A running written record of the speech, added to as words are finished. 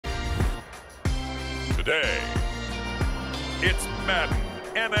Today, it's Madden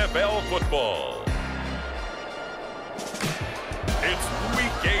NFL football. It's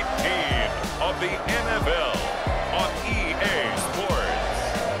Week 18 of the NFL on EA Sports.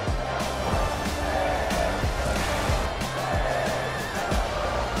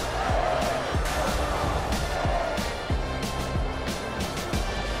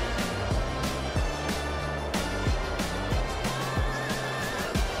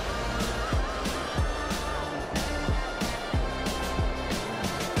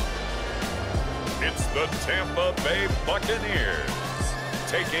 It's the Tampa Bay Bucaneers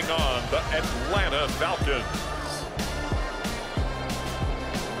taking on the Atlanta Falcons.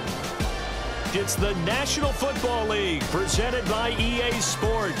 It's the National Football League presented by EA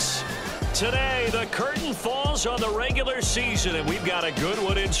Sports. Today, the curtain falls on the regular season, and we've got a good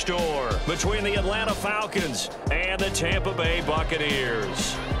one in store between the Atlanta Falcons and the Tampa Bay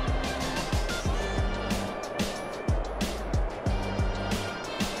Buccaneers.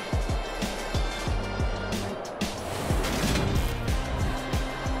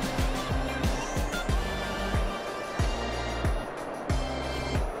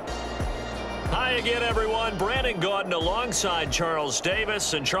 Hi again, everyone. Brandon Gautin alongside Charles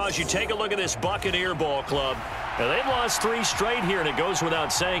Davis. And Charles, you take a look at this Buccaneer ball club. Now, they've lost 3 straight here, and it goes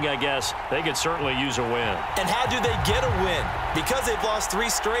without saying, I guess, they could certainly use a win. And how do they get a win? Because they've lost 3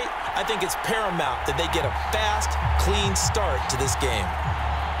 straight, I think it's paramount that they get a fast, clean start to this game.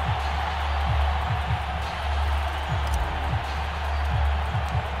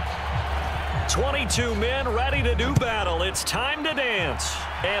 "22 men ready to do battle. It's time to dance."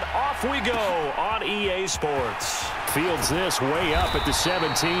 And off we go on EA Sports. Fields this way up at the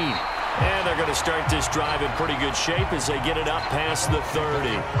 17. And they're going to start this drive in pretty good shape as they get it up past the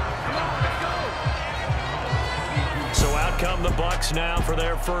 30. So out come the Bucs now for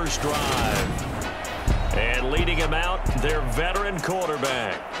their first drive. And leading him out, their veteran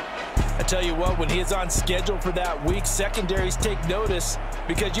quarterback. I tell you what, when he is on schedule for that week, secondaries take notice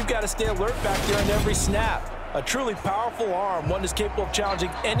because you've got to stay alert back there on every snap. A truly powerful arm, one that's capable of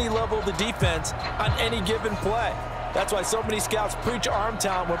challenging any level of the defense on any given play. That's why so many scouts preach arm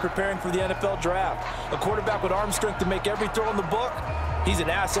talent when preparing for the NFL draft. A quarterback with arm strength to make every throw in the book, he's an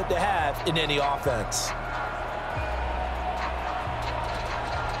asset to have in any offense.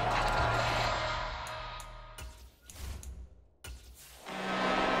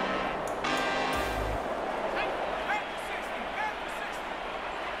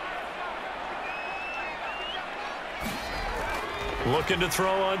 Looking to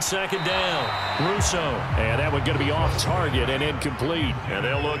throw on second down. Russo. And that one going to be off target and incomplete. And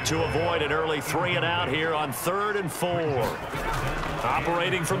they'll look to avoid an early 3 and out here on 3rd and 4.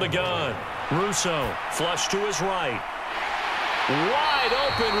 Operating from the gun. Russo. Flush to his right. Wide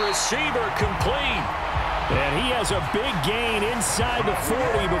open receiver complete. And he has a big gain inside the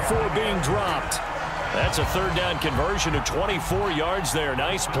 40 before being dropped. That's a 3rd down conversion of 24 yards there.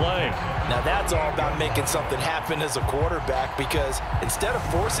 Nice play. Now that's all about making something happen as a quarterback, because instead of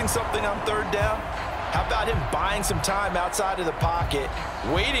forcing something on 3rd down, how about him buying some time outside of the pocket,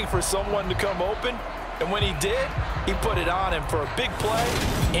 waiting for someone to come open, and when he did, he put it on him for a big play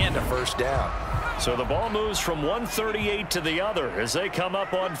and a 1st down. So the ball moves from 138 to the other as they come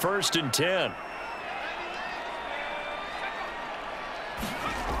up on 1st and 10.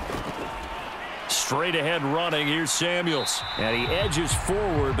 Straight ahead running, here's Samuels. And he edges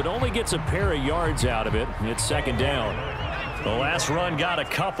forward, but only gets a pair of yards out of it. It's 2nd down. The last run got a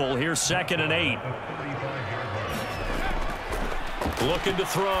couple. Here's 2nd and 8. Looking to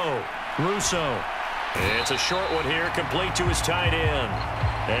throw. Russo. It's a short one here, complete to his tight end.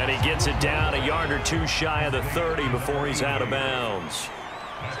 And he gets it down a yard or 2 shy of the 30 before he's out of bounds.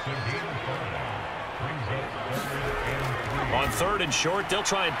 On 3rd and short, they'll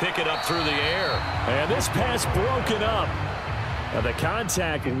try and pick it up through the air. And this pass broken up. Now the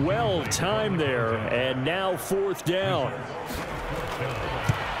contact well timed there, and now 4th down.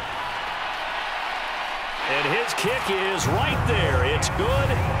 And his kick is right there. It's good,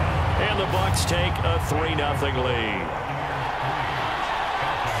 and the Bucs take a 3-0 lead.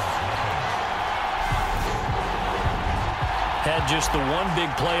 Had just the one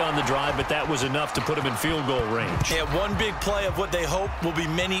big play on the drive, but that was enough to put him in field goal range. Yeah, one big play of what they hope will be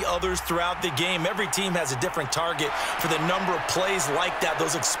many others throughout the game. Every team has a different target for the number of plays like that,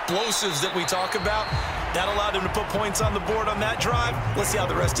 those explosives that we talk about. That allowed him to put points on the board on that drive. Let's see how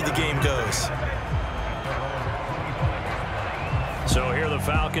the rest of the game goes. So here are the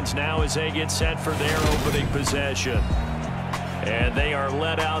Falcons now as they get set for their opening possession. And they are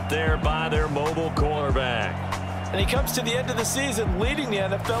led out there by their mobile quarterback. And he comes to the end of the season leading the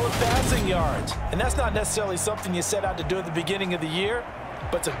NFL in passing yards. And that's not necessarily something you set out to do at the beginning of the year,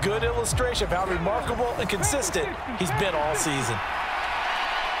 but it's a good illustration of how remarkable and consistent he's been all season.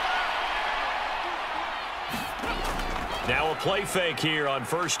 Now a play fake here on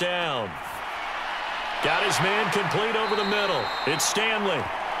first down. Got his man complete over the middle. It's Stanley.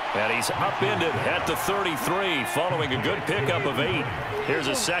 And he's upended at the 33 following a good pickup of 8. Here's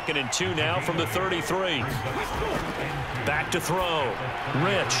a 2nd and 2 now from the 33. Back to throw.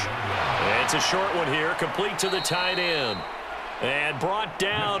 Rich. It's a short one here, complete to the tight end. And brought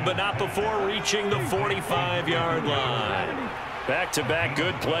down, but not before reaching the 45-yard line. Back-to-back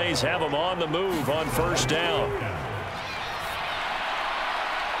good plays have him on the move on first down.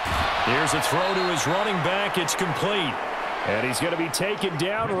 Here's a throw to his running back. It's complete. And he's going to be taken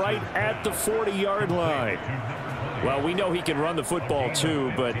down right at the 40-yard line. Well, we know he can run the football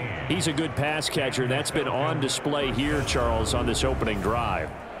too, but he's a good pass catcher. That's been on display here, Charles, on this opening drive.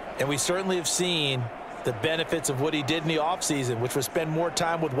 And we certainly have seen the benefits of what he did in the offseason, which was spend more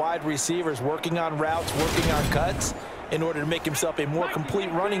time with wide receivers, working on routes, working on cuts, in order to make himself a more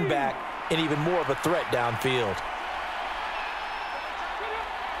complete running back and even more of a threat downfield.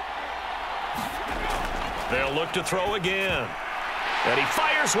 They'll look to throw again. And he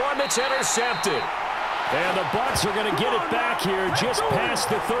fires one that's intercepted. And the Bucs are going to get it back here just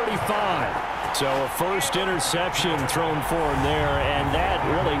past the 35. So a first interception thrown for him there, and that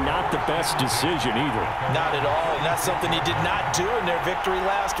really not the best decision either. Not at all, and that's something he did not do in their victory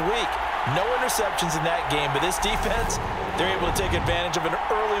last week. No interceptions in that game, but this defense, they're able to take advantage of an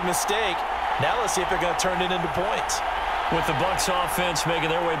early mistake. Now let's see if they're going to turn it into points. With the Bucs offense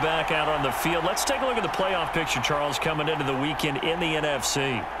making their way back out on the field, let's take a look at the playoff picture, Charles, coming into the weekend in the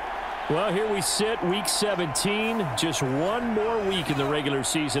NFC. Well, here we sit, Week 17, just one more week in the regular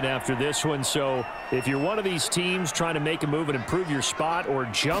season after this one. So if you're one of these teams trying to make a move and improve your spot or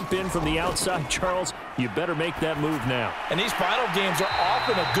jump in from the outside, Charles, you better make that move now. And these final games are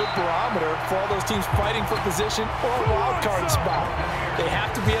often a good barometer for all those teams fighting for position or a wild card spot. They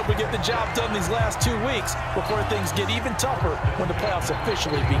have to be able to get the job done these last 2 weeks before things get even tougher when the playoffs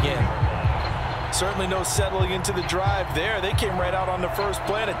officially begin. Certainly no settling into the drive there. They came right out on the first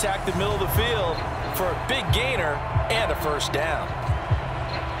play and attacked the middle of the field for a big gainer and a first down.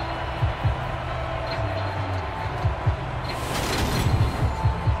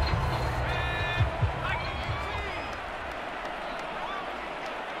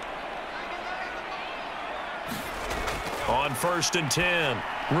 On 1st and 10,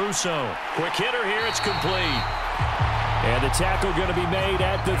 Russo. Quick hitter here, it's complete. And the tackle going to be made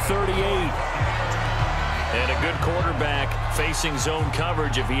at the 38. And a good quarterback facing zone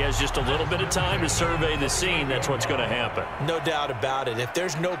coverage. If he has just a little bit of time to survey the scene, that's what's going to happen. No doubt about it. If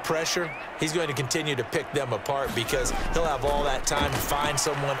there's no pressure, he's going to continue to pick them apart because he'll have all that time to find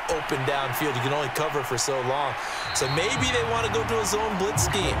someone open downfield. You can only cover for so long. So maybe they want to go to a zone blitz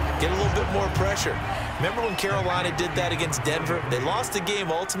scheme, get a little bit more pressure. Remember when Carolina did that against Denver? They lost the game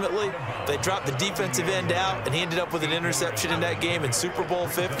ultimately. They dropped the defensive end out, and he ended up with an interception in that game in Super Bowl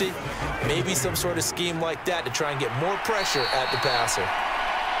 50. Maybe some sort of scheme like that to try and get more pressure at the passer.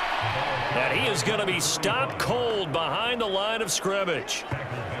 And he is going to be stopped cold behind the line of scrimmage.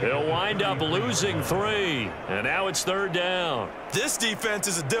 He'll wind up losing 3, and now it's 3rd down. This defense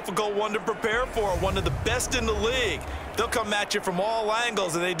is a difficult one to prepare for, one of the best in the league. They'll come at you from all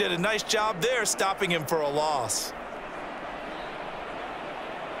angles, and they did a nice job there stopping him for a loss.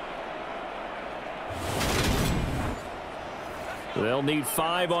 They'll need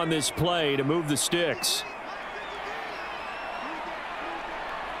 5 on this play to move the sticks.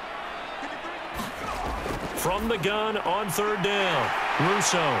 From the gun on 3rd down,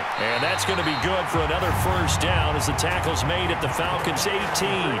 Russo. And that's going to be good for another first down as the tackle's made at the Falcons' 18.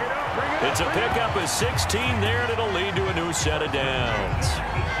 It's a pickup of 16 there, and it'll lead to a new set of downs.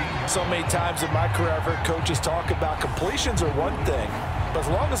 So many times in my career, I've heard coaches talk about completions are one thing, but as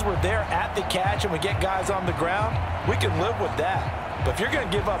long as we're there at the catch and we get guys on the ground, we can live with that. But if you're going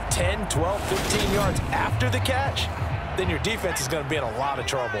to give up 10, 12, 15 yards after the catch, then your defense is going to be in a lot of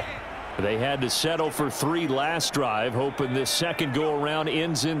trouble. They had to settle for 3 last drive, hoping this second go-around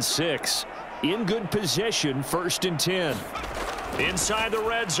ends in 6. In good position, 1st and 10. Inside the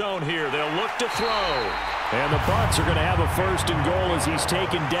red zone here, they'll look to throw. And the Bucs are going to have a 1st and goal as he's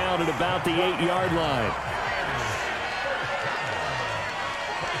taken down at about the 8-yard line.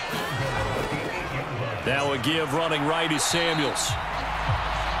 Now a give running right is Samuels.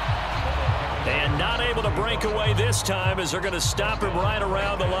 And not able to break away this time as they're going to stop him right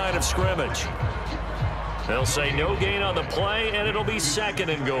around the line of scrimmage. They'll say no gain on the play, and it'll be 2nd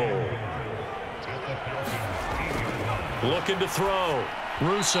and goal. Looking to throw.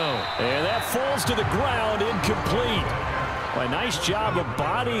 Russo. And that falls to the ground, incomplete. Well, a nice job of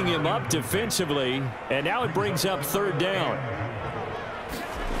bodying him up defensively. And now it brings up third down.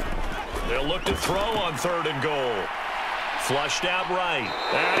 They'll look to throw on 3rd and goal. Flushed out right.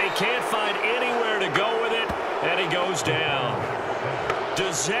 And he can't find anywhere to go with it. And he goes down.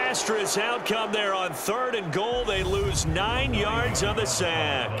 Disastrous outcome there on 3rd and goal. They lose 9 yards on the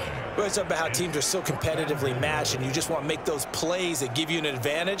sack. Well, it's about how teams are so competitively matched, and you just want to make those plays that give you an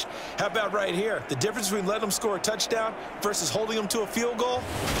advantage. How about right here? The difference between letting them score a touchdown versus holding them to a field goal,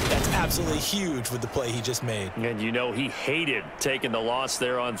 that's absolutely huge with the play he just made. And you know he hated taking the loss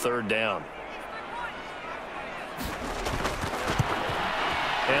there on 3rd down.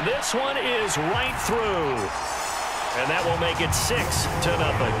 And this one is right through. And that will make it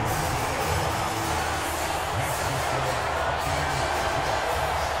 6-0.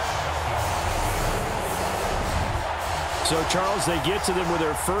 So, Charles, they get to them with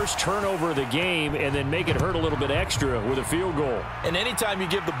their first turnover of the game and then make it hurt a little bit extra with a field goal. And anytime you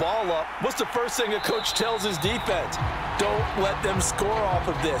give the ball up, what's the first thing a coach tells his defense? Don't let them score off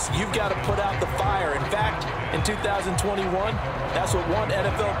of this. You've got to put out the fire. In fact, in 2021, that's what one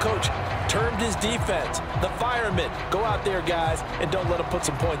NFL coach termed his defense. The firemen. Go out there, guys, and don't let them put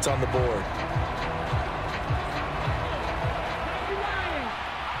some points on the board.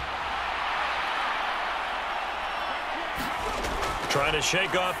 Trying to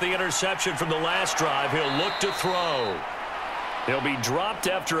shake off the interception from the last drive. He'll look to throw. He'll be dropped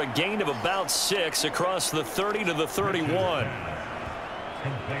after a gain of about 6 across the 30 to the 31.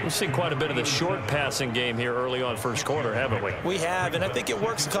 We've seen quite a bit of the short passing game here early on first quarter, haven't we? We have, and I think it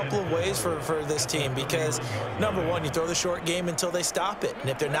works a couple of ways for this team because, number one, you throw the short game until they stop it. And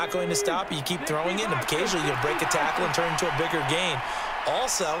if they're not going to stop it, you keep throwing it, and occasionally you'll break a tackle and turn it into a bigger gain.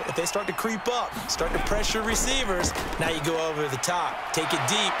 Also, if they start to creep up, start to pressure receivers, now you go over the top, take it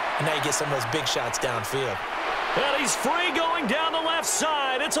deep, and now you get some of those big shots downfield. And he's free going down the left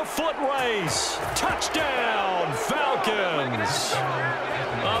side. It's a foot race. Touchdown, Falcons.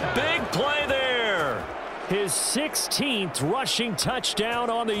 A big play there. His 16th rushing touchdown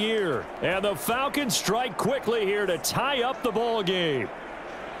on the year. And the Falcons strike quickly here to tie up the ball game.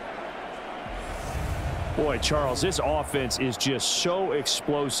 Boy, Charles, this offense is just so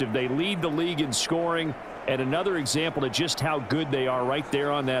explosive. They lead the league in scoring, and another example of just how good they are right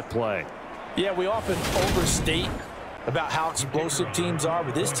there on that play. Yeah, we often overstate about how explosive teams are,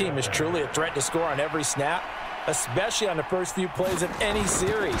 but this team is truly a threat to score on every snap, especially on the first few plays of any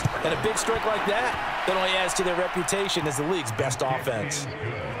series. And a big strike like that only adds to their reputation as the league's best offense.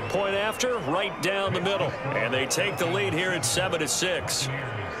 Point after, right down the middle. And they take the lead here at 7-6.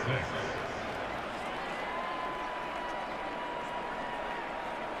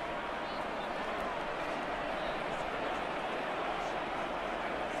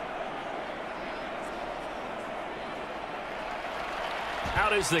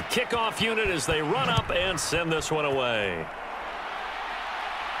 Out is the kickoff unit as they run up and send this one away.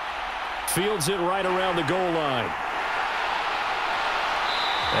 Fields it right around the goal line.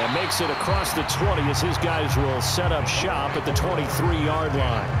 And makes it across the 20 as his guys will set up shop at the 23-yard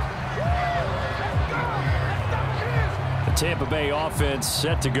line. The Tampa Bay offense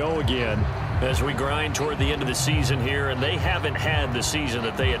set to go again as we grind toward the end of the season here, and they haven't had the season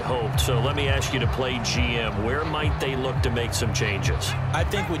that they had hoped. So let me ask you to play GM. Where might they look to make some changes? I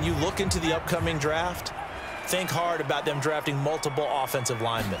think when you look into the upcoming draft, think hard about them drafting multiple offensive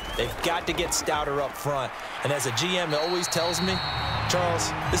linemen. They've got to get stouter up front. And as a GM, it always tells me,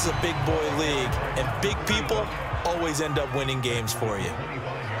 Charles, this is a big boy league, and big people always end up winning games for you.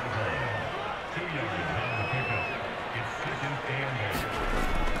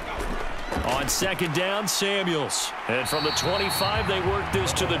 On second down, Samuels. And from the 25, they work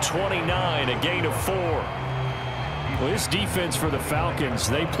this to the 29, a gain of 4. Well, this defense for the Falcons,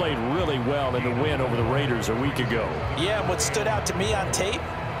 they played really well in the win over the Raiders a week ago. Yeah, what stood out to me on tape,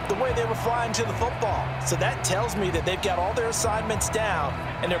 the way they were flying to the football. So that tells me that they've got all their assignments down,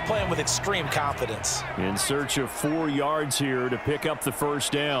 and they're playing with extreme confidence. In search of 4 yards here to pick up the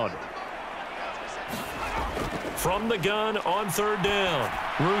first down. From the gun on third down,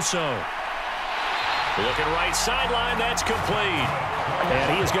 Russo. Looking right sideline, that's complete.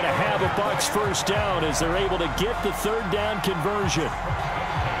 And he is going to have a Bucs first down as they're able to get the third down conversion.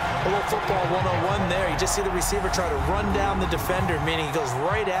 A little football 101 there. You just see the receiver try to run down the defender, meaning he goes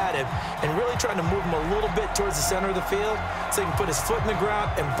right at him and really trying to move him a little bit towards the center of the field so he can put his foot in the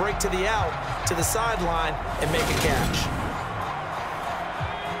ground and break to the out, to the sideline, and make a catch.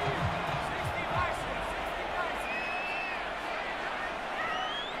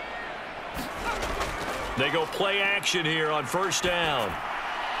 They go play action here on first down.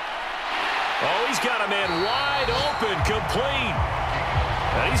 Oh, he's got a man wide open, complete.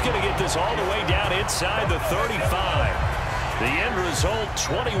 And he's going to get this all the way down inside the 35. The end result,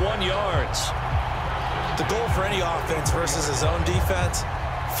 21 yards. The goal for any offense versus his own defense,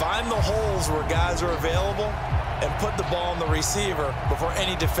 find the holes where guys are available and put the ball on the receiver before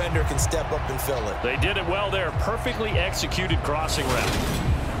any defender can step up and fill it. They did it well there. Perfectly executed crossing route.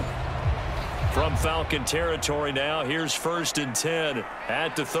 From Falcon territory now, here's 1st and 10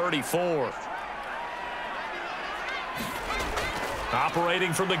 at the 34.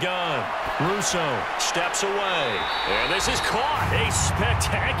 Operating from the gun, Russo steps away. And this is caught. A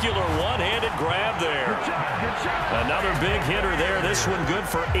spectacular one-handed grab there. Another big hitter there. This one good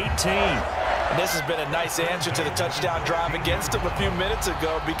for 18. And this has been a nice answer to the touchdown drive against them a few minutes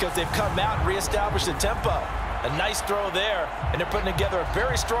ago because they've come out and reestablished the tempo. A nice throw there, and they're putting together a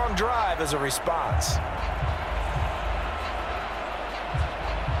very strong drive as a response.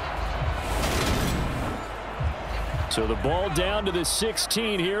 So the ball down to the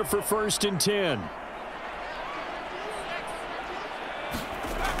 16 here for 1st and 10.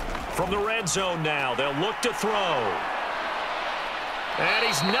 From the red zone now, they'll look to throw. And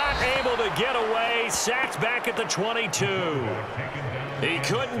he's not able to get away. Sacked back at the 22. He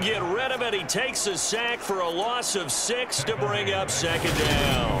couldn't get rid of it. He takes a sack for a loss of 6 to bring up 2nd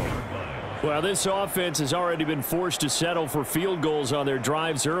down. Well, this offense has already been forced to settle for field goals on their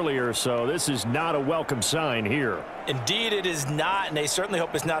drives earlier, so this is not a welcome sign here. Indeed, it is not, and they certainly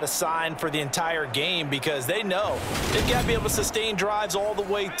hope it's not a sign for the entire game because they know they've got to be able to sustain drives all the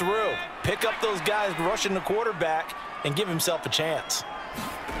way through. Pick up those guys rushing the quarterback and give himself a chance.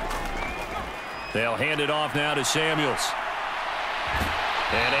 They'll hand it off now to Samuels.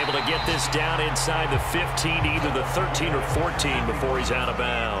 And able to get this down inside the 15, either the 13 or 14 before he's out of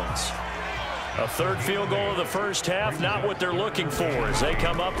bounds. A third field goal of the first half, not what they're looking for as they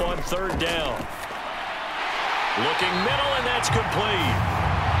come up on 3rd down. Looking middle, and that's complete.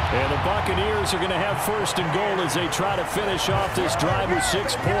 And the Buccaneers are going to have 1st and goal as they try to finish off this drive with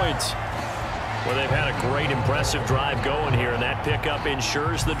 6 points. Well, they've had a great, impressive drive going here, and that pickup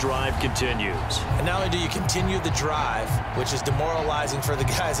ensures the drive continues. And not only do you continue the drive, which is demoralizing for the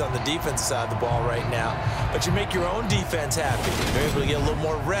guys on the defense side of the ball right now, but you make your own defense happy. You're able to get a little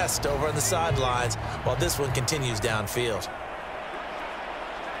more rest over on the sidelines while this one continues downfield.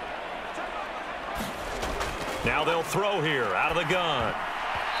 Now they'll throw here out of the gun.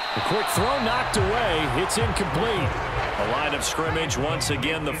 A quick throw knocked away. It's incomplete. A line of scrimmage once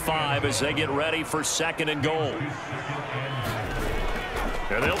again the 5 as they get ready for 2nd and goal.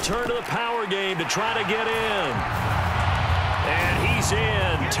 And they'll turn to the power game to try to get in. And he's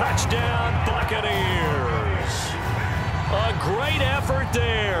in. Touchdown, Buccaneers. A great effort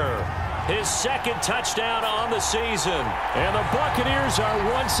there. His 2nd touchdown on the season. And the Buccaneers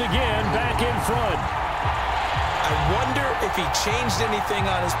are once again back in front. I wonder if he changed anything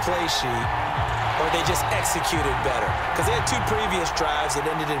on his play sheet or they just executed better. Because they had 2 previous drives that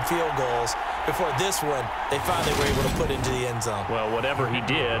ended in field goals. Before this one, they finally were able to put into the end zone. Well, whatever he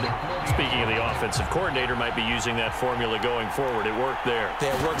did, speaking of the offensive coordinator, might be using that formula going forward. It worked there.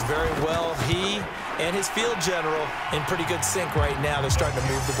 It worked very well. He and his field general in pretty good sync right now. They're starting to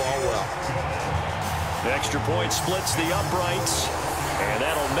move the ball well. The extra point splits the uprights, and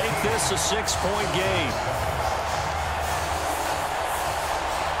that'll make this a 6-point game.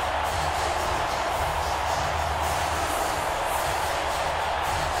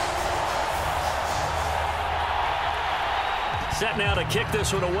 Set now to kick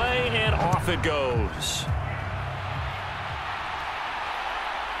this one away, and off it goes.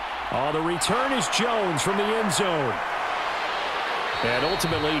 Oh, the return is Jones from the end zone. And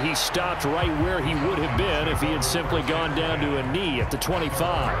ultimately, he stopped right where he would have been if he had simply gone down to a knee at the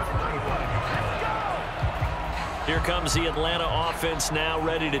 25. Here comes the Atlanta offense now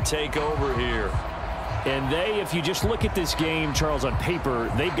ready to take over here. And if you just look at this game, Charles, on paper,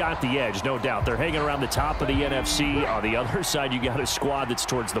 they've got the edge, no doubt. They're hanging around the top of the NFC. On the other side, you got a squad that's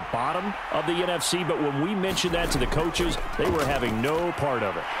towards the bottom of the NFC. But when we mentioned that to the coaches, they were having no part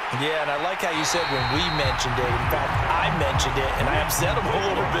of it. Yeah, and I like how you said when we mentioned it. In fact, I mentioned it, and I upset them a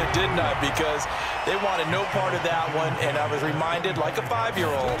little bit, didn't I? Because they wanted no part of that one, and I was reminded, like a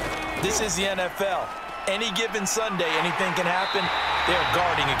 5-year-old, this is the NFL. Any given Sunday, anything can happen. They're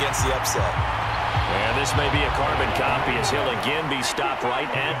guarding against the upset. And this may be a carbon copy as he'll again be stopped right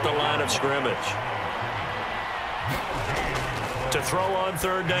at the line of scrimmage. To throw on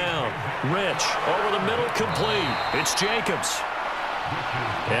 3rd down. Rich over the middle, complete. It's Jacobs.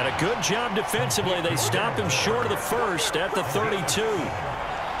 And a good job defensively. They stop him short of the 1st at the 32.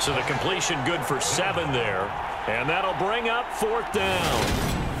 So the completion good for 7 there. And that'll bring up 4th down.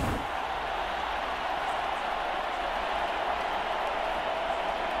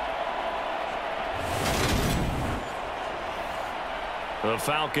 The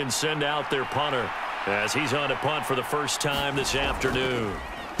Falcons send out their punter as he's on to punt for the first time this afternoon.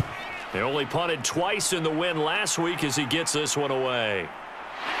 They only punted twice in the win last week as he gets this one away.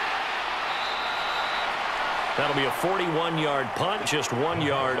 That'll be a 41-yard punt, just 1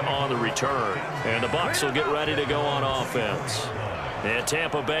 yard on the return. And the Bucs will get ready to go on offense. And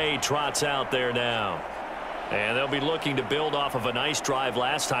Tampa Bay trots out there now. And they'll be looking to build off of a nice drive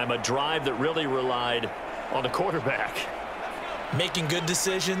last time, a drive that really relied on the quarterback. Making good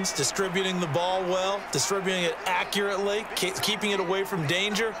decisions, distributing the ball well, distributing it accurately, keeping it away from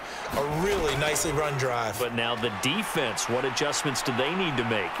danger. A really nicely run drive. But now the defense, what adjustments do they need to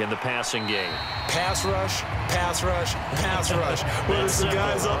make in the passing game? Pass rush, pass rush, pass rush. Whether it's the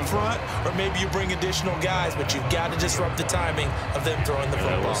guys up front or maybe you bring additional guys, but you've got to disrupt the timing of them throwing the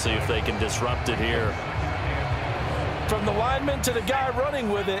football. We'll see if they can disrupt it here. From the lineman to the guy running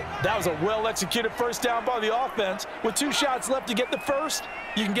with it, that was a well-executed first down by the offense. With 2 shots left to get the first,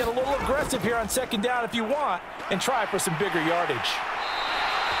 you can get a little aggressive here on 2nd down if you want and try for some bigger yardage.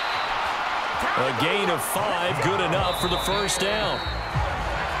 A gain of 5, good enough for the first down.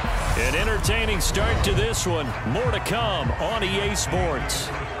 An entertaining start to this one. More to come on EA Sports.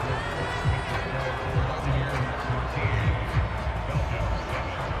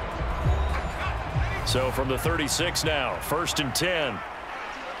 So from the 36 now, 1st and 10.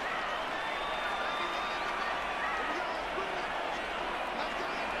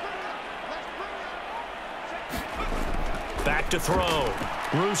 Back to throw.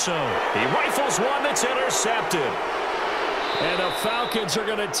 Russo. He rifles one that's intercepted. And the Falcons are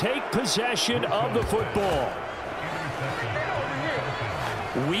going to take possession of the football.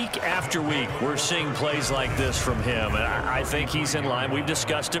 Week after week, we're seeing plays like this from him, and I think he's in line. We've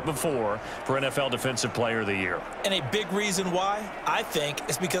discussed it before for NFL Defensive Player of the Year. And a big reason why, I think,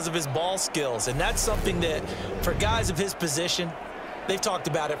 is because of his ball skills. And that's something that, for guys of his position, they've talked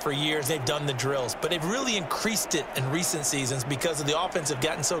about it for years. They've done the drills. But they've really increased it in recent seasons because of the offense have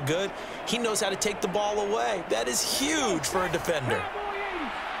gotten so good. He knows how to take the ball away. That is huge for a defender.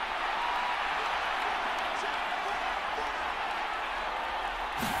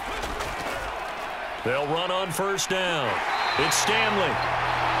 They'll run on 1st down. It's Stanley.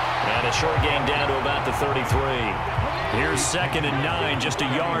 And a short gain down to about the 33. Here's 2nd and 9, just a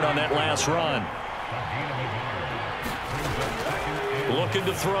yard on that last run. Looking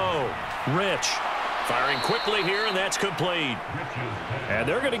to throw. Rich. Firing quickly here, and that's complete. And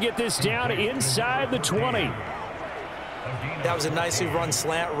they're going to get this down inside the 20. That was a nicely run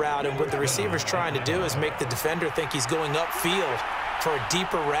slant route, and what the receiver's trying to do is make the defender think he's going upfield for a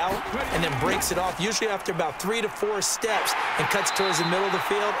deeper route and then breaks it off, usually after about 3 to 4 steps, and cuts towards the middle of the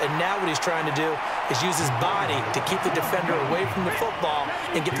field. And now what he's trying to do is use his body to keep the defender away from the football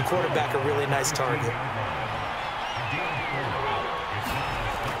and give the quarterback a really nice target.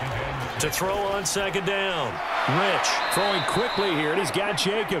 To throw on 2nd down. Rich throwing quickly here, and he's got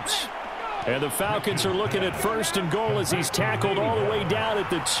Jacobs. And the Falcons are looking at 1st and goal as he's tackled all the way down at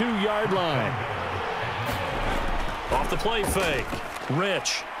the 2-yard line. Off the play fake.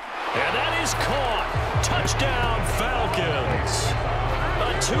 Rich. And that is caught. Touchdown, Falcons.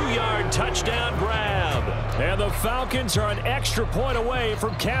 A 2-yard touchdown grab. And the Falcons are an extra point away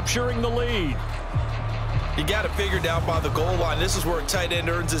from capturing the lead. You got it figured out by the goal line. This is where a tight end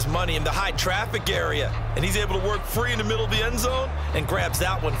earns his money, in the high traffic area. And he's able to work free in the middle of the end zone and grabs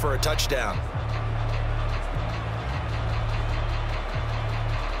that one for a touchdown.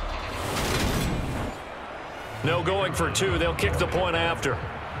 No going for 2. They'll kick the point after.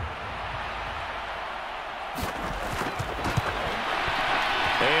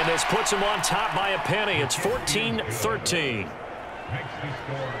 And this puts him on top by a penny. It's 14-13.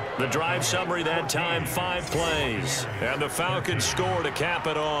 The drive summary that time, 5 plays. And the Falcons score to cap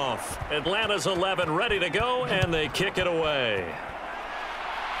it off. Atlanta's 11 ready to go, and they kick it away.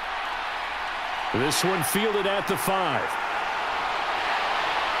 This one fielded at the 5.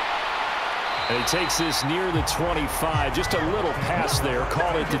 And he takes this near the 25. Just a little pass there.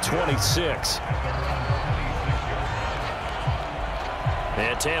 Call it the 26.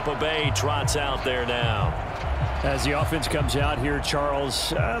 And Tampa Bay trots out there now. As the offense comes out here,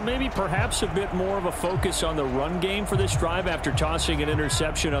 Charles, maybe perhaps a bit more of a focus on the run game for this drive after tossing an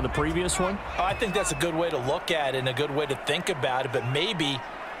interception on the previous one? I think that's a good way to look at it and a good way to think about it, but maybe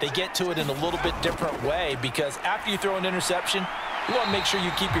they get to it in a little bit different way, because after you throw an interception, You want to make sure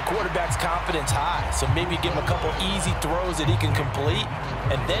you keep your quarterback's confidence high. So maybe give him a couple easy throws that he can complete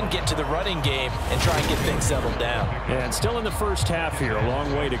and then get to the running game and try and get things settled down. And still in the first half here, a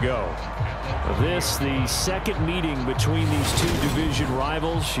long way to go. This, the second meeting between these two division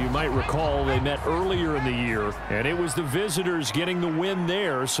rivals. You might recall they met earlier in the year, and it was the visitors getting the win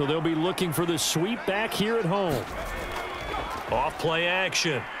there, so they'll be looking for the sweep back here at home. Off play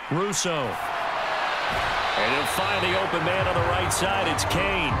action. Russo. And he'll find the open man on the right side. It's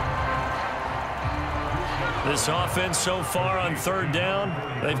Kane. This offense so far on third down,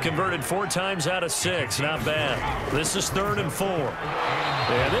 they've converted 4 times out of 6. Not bad. This is 3rd and 4.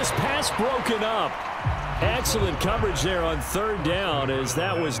 And this pass broken up. Excellent coverage there on 3rd down, as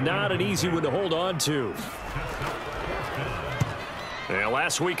that was not an easy one to hold on to. Yeah,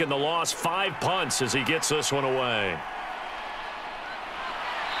 last week in the loss, 5 punts as he gets this one away.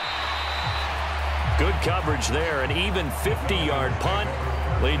 Good coverage there. An even 50-yard punt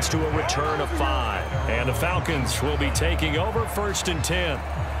leads to a return of 5. And the Falcons will be taking over 1st and 10.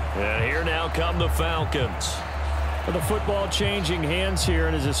 And here now come the Falcons. The football changing hands here,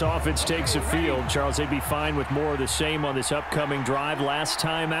 and as this offense takes the field, Charles, they'd be fine with more of the same on this upcoming drive. Last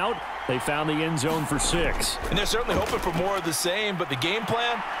time out, they found the end zone for 6. And they're certainly hoping for more of the same, but the game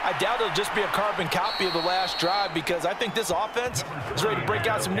plan, I doubt it'll just be a carbon copy of the last drive, because I think this offense is ready to break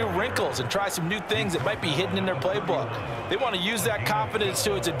out some new wrinkles and try some new things that might be hidden in their playbook. They want to use that confidence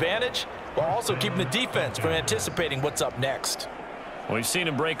to its advantage while also keeping the defense from anticipating what's up next. We've seen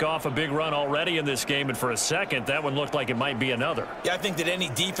him break off a big run already in this game, and for a second, that one looked like it might be another. Yeah, I think that any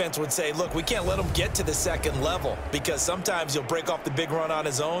defense would say, look, we can't let him get to the second level, because sometimes he'll break off the big run on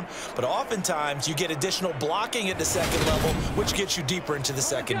his own, but oftentimes you get additional blocking at the second level, which gets you deeper into the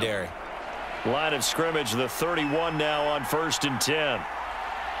secondary. Line of scrimmage, the 31 now on 1st and 10.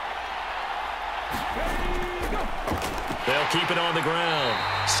 They'll keep it on the ground.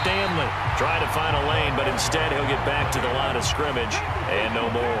 Stanley trying to find a lane, but instead he'll get back to the line of scrimmage and no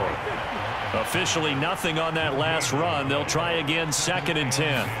more. Officially nothing on that last run. They'll try again 2nd and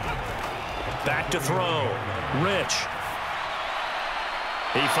 10. Back to throw. Rich.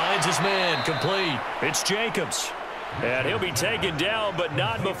 He finds his man complete. It's Jacobs. And he'll be taken down, but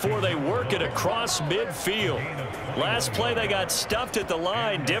not before they work it across midfield. Last play, they got stuffed at the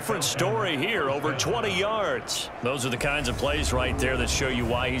line. Different story here, over 20 yards. Those are the kinds of plays right there that show you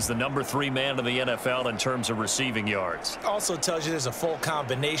why he's the number 3 man in the NFL in terms of receiving yards. Also tells you there's a full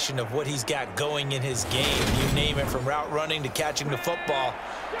combination of what he's got going in his game. You name it, from route running to catching the football.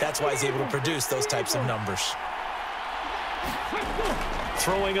 That's why he's able to produce those types of numbers.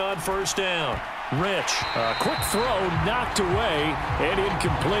 Throwing on 1st down. Rich, a quick throw knocked away and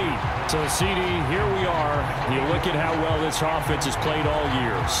incomplete. So, CD, here we are. You look at how well this offense has played all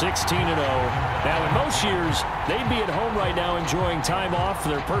year, 16-0. Now, in most years, they'd be at home right now enjoying time off for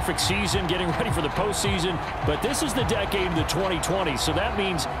their perfect season, getting ready for the postseason. But this is the decade of the 2020s, so that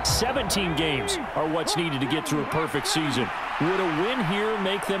means 17 games are what's needed to get through a perfect season. Would a win here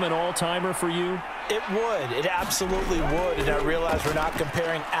make them an all-timer for you? It would. It absolutely would. And I realize we're not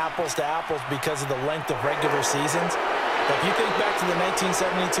comparing apples to apples because of the length of regular seasons. But if you think back to the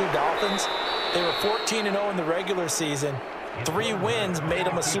 1972 Dolphins, they were 14-0 in the regular season. 3 wins made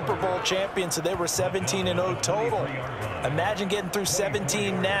them a Super Bowl champion, so they were 17-0 total. Imagine getting through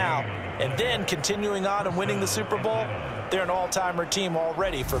 17 now and then continuing on and winning the Super Bowl. They're an all-timer team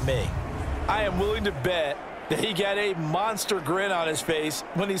already for me. I am willing to bet that he got a monster grin on his face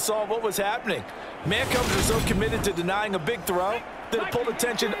when he saw what was happening. Man coverage was so committed to denying a big throw that it pulled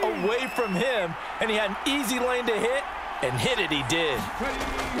attention away from him, and he had an easy lane to hit, and hit it he did.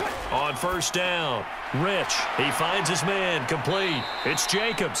 On 1st down, Rich, he finds his man complete. It's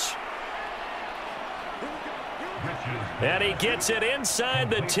Jacobs. And he gets it inside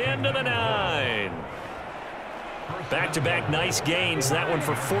the 10 to the 9. Back-to-back nice gains. That one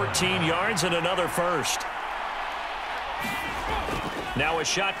for 14 yards and another first. Now a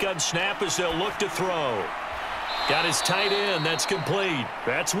shotgun snap as they'll look to throw. Got his tight end. That's complete.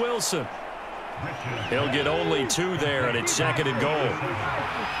 That's Wilson. He'll get only 2 there, and it's 2nd and goal.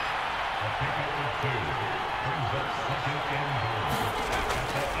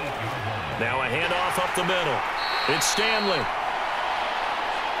 Now a handoff up the middle. It's Stanley.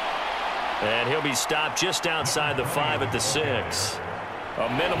 And he'll be stopped just outside the 5 at the 6. A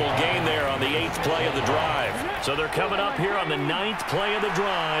minimal gain there on the 8th play of the drive. So they're coming up here on the 9th play of the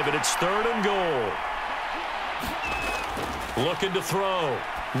drive, and it's 3rd and goal. Looking to throw.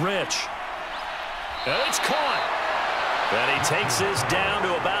 Rich. And it's caught. And he takes this down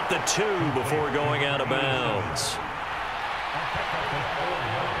to about the 2 before going out of bounds.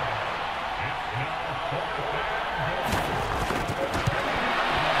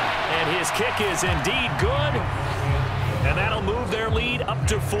 kick is indeed good. And that'll move their lead up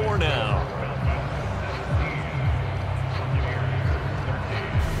to 4 now.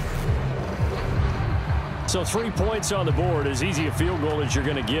 So 3 points on the board, as easy a field goal as you're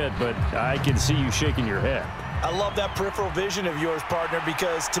going to get, but I can see you shaking your head. I love that peripheral vision of yours, partner,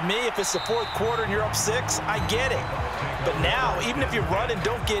 because to me, if it's the fourth quarter and you're up 6, I get it. But now, even if you run and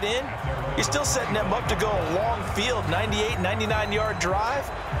don't get in, you're still setting them up to go a long field, 98, 99-yard drive.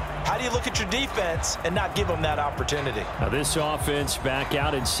 How do you look at your defense and not give them that opportunity? Now this offense back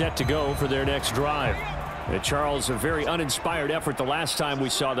out and set to go for their next drive. Charles, a very uninspired effort. The last time we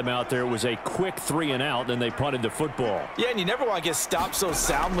saw them out there was a quick 3-and-out, then they punted the football. Yeah, and you never want to get stopped so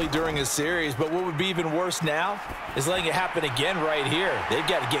soundly during a series, but what would be even worse now is letting it happen again right here. They've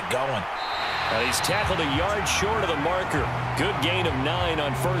got to get going. He's tackled a yard short of the marker. Good gain of 9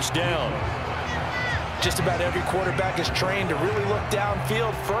 on first down. Just about every quarterback is trained to really look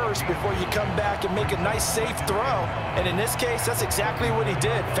downfield first before you come back and make a nice, safe throw. And in this case, that's exactly what he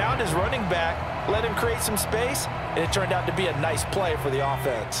did. Found his running back, let him create some space, and it turned out to be a nice play for the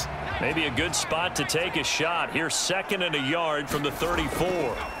offense. Maybe a good spot to take a shot. Here's 2nd and a yard from the 34.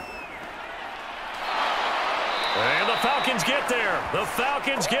 And the Falcons get there. The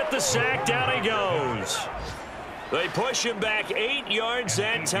Falcons get the sack. Down he goes. They push him back 8 yards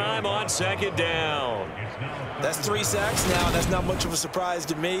that time on 2nd down. That's 3 sacks now, and that's not much of a surprise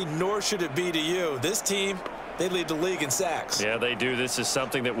to me, nor should it be to you. This team, they lead the league in sacks. Yeah, they do. This is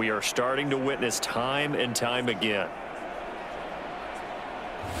something that we are starting to witness time and time again.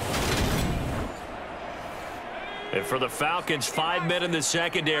 And for the Falcons, 5 men in the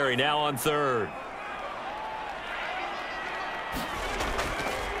secondary now on 3rd.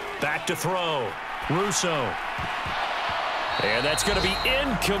 Back to throw. Russo. And that's going to be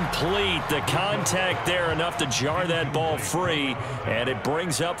incomplete. The contact there enough to jar that ball free, and it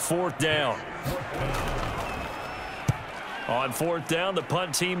brings up 4th down. On 4th down, the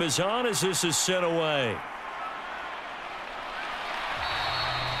punt team is on as this is sent away.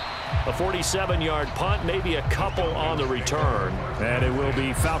 A 47-yard punt, maybe a couple on the return, and it will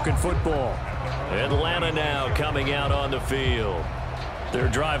be Falcon football. Atlanta now coming out on the field. Their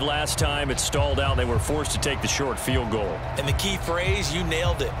drive last time, it stalled out. They were forced to take the short field goal. And the key phrase, you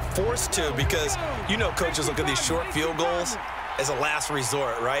nailed it. Forced to, because you know coaches look at these short field goals as a last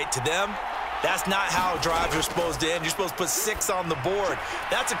resort, right? To them, that's not how drives are supposed to end. You're supposed to put 6 on the board.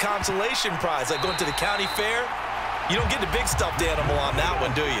 That's a consolation prize. Like going to the county fair, you don't get the big stuffed animal on that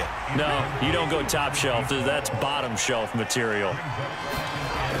one, do you? No, you don't go top shelf. That's bottom shelf material.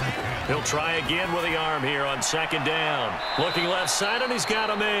 He'll try again with the arm here on 2nd down. Looking left side, and he's got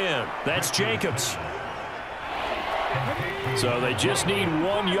a man. That's Jacobs. So they just need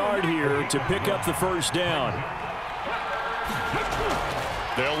 1 yard here to pick up the first down.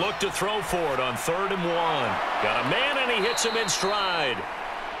 They'll look to throw for it on 3rd and 1. Got a man, and he hits him in stride.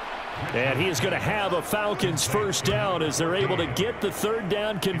 And he is going to have a Falcons first down as they're able to get the 3rd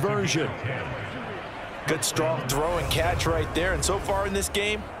down conversion. Good, strong throw and catch right there. And so far in this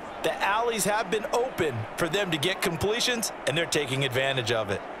game, the alleys have been open for them to get completions, and they're taking advantage of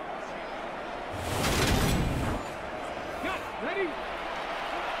it.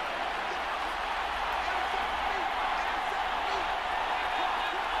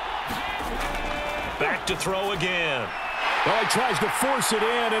 Back to throw again. Oh, he tries to force it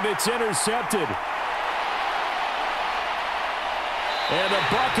in, and it's intercepted. And the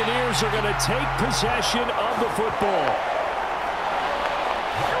Buccaneers are going to take possession of the football.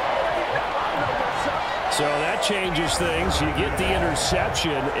 So that changes things. You get the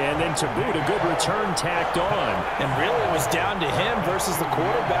interception, and then to boot, a good return tacked on. And really, it was down to him versus the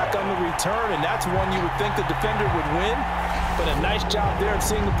quarterback on the return, and that's one you would think the defender would win. But a nice job there of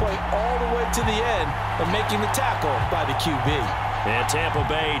seeing the play all the way to the end and making the tackle by the QB. And Tampa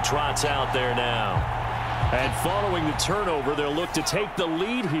Bay trots out there now. And following the turnover, they'll look to take the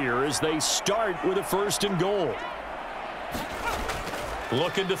lead here as they start with a 1st and goal.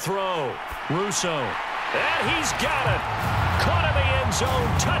 Looking to throw. Russo. And he's got it. Caught in the end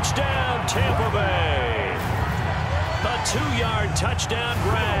zone. Touchdown, Tampa Bay. A 2-yard touchdown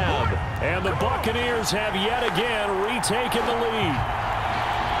grab. And the Buccaneers have yet again retaken the lead.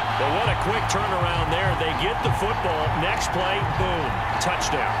 But what a quick turnaround there. They get the football. Next play, boom,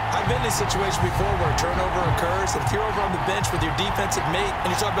 touchdown. I've been in a situation before where a turnover occurs, and if you're over on the bench with your defensive mate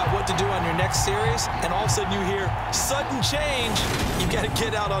and you're talking about what to do on your next series, and all of a sudden you hear sudden change, you've got to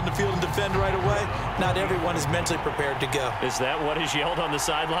get out on the field and defend right away. Not everyone is mentally prepared to go. Is that what is yelled on the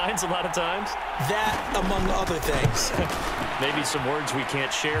sidelines a lot of times? That, among other things. Maybe some words we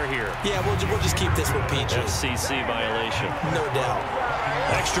can't share here. Yeah, we'll just keep this with PG. FCC violation. No doubt.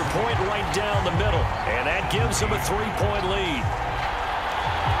 Extra point right down the middle, and that gives them a 3-point lead.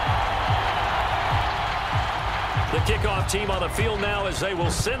 The kickoff team on the field now as they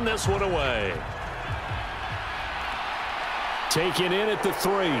will send this one away. Taken in at the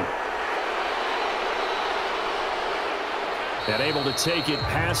 3. And able to take it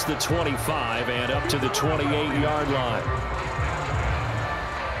past the 25 and up to the 28-yard line.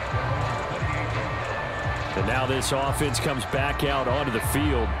 And now this offense comes back out onto the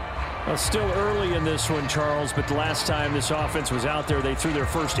field. Well, still early in this one, Charles, but the last time this offense was out there, they threw their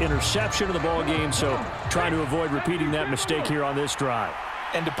first interception of the ball game, so trying to avoid repeating that mistake here on this drive.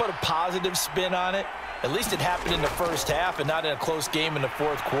 And to put a positive spin on it, at least it happened in the first half and not in a close game in the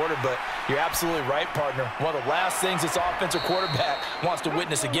fourth quarter, but you're absolutely right, partner. One of the last things this offensive quarterback wants to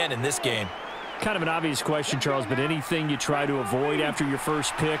witness again in this game. Kind of an obvious question, Charles, but anything you try to avoid after your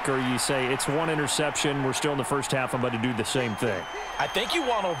first pick, or you say it's one interception, we're still in the first half, I'm going to do the same thing? I think you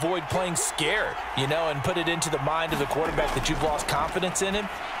want to avoid playing scared, and put it into the mind of the quarterback that you've lost confidence in him.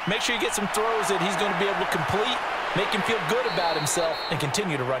 Make sure you get some throws that he's going to be able to complete, make him feel good about himself, and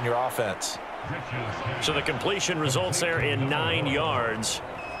continue to run your offense. So the completion results there in 9 yards,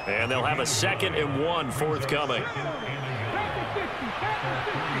 and they'll have a 2nd and 1 forthcoming.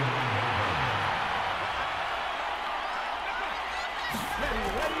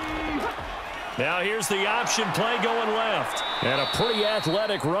 Now here's the option play going left. And a pretty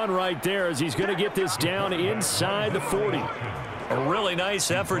athletic run right there as he's going to get this down inside the 40. A really nice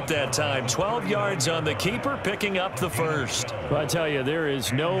effort that time. 12 yards on the keeper, picking up the first. Well, I tell you, there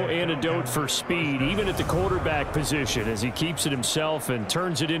is no antidote for speed, even at the quarterback position, as he keeps it himself and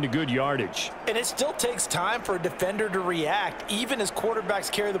turns it into good yardage. And it still takes time for a defender to react, even as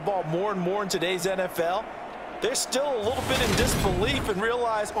quarterbacks carry the ball more and more in today's NFL. They're still a little bit in disbelief and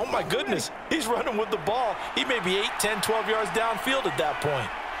realize, oh my goodness, he's running with the ball. He may be 8, 10, 12 yards downfield at that point.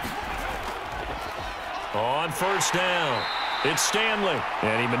 On first down, it's Stanley.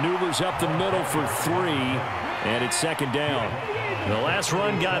 And he maneuvers up the middle for 3, and it's 2nd down. The last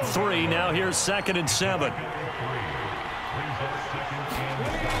run got 3. Now here's 2nd and 7.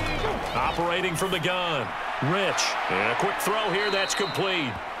 Operating from the gun, Rich. And a quick throw here that's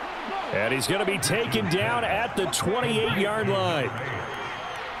complete. And he's going to be taken down at the 28-yard line.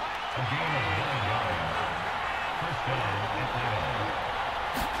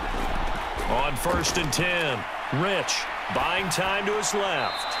 On 1st and 10, Rich buying time to his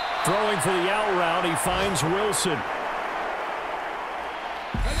left. Throwing for the out route, he finds Wilson.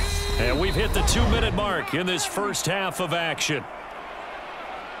 And we've hit the 2-minute mark in this first half of action.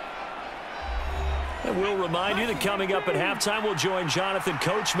 And we'll remind you that coming up at halftime, we'll join Jonathan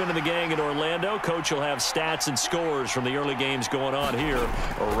Coachman and the gang in Orlando. Coach will have stats and scores from the early games going on here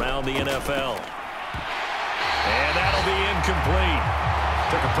around the NFL. And that'll be incomplete.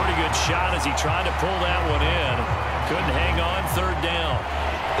 Took a pretty good shot as he tried to pull that one in. Couldn't hang on, 3rd down.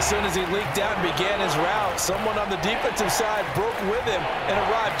 As soon as he leaked out and began his route, someone on the defensive side broke with him and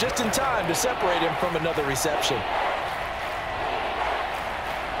arrived just in time to separate him from another reception.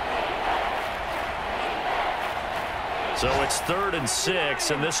 So it's 3rd and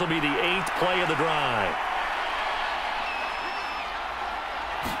 6, and this will be the 8th play of the drive.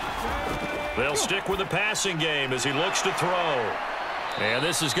 They'll stick with the passing game as he looks to throw. And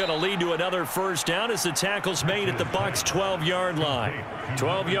this is going to lead to another first down as the tackle's made at the Bucs' 12-yard line.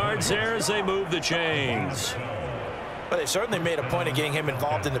 12 yards there as they move the chains. But they certainly made a point of getting him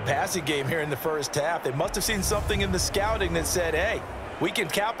involved in the passing game here in the first half. They must have seen something in the scouting that said, hey, we can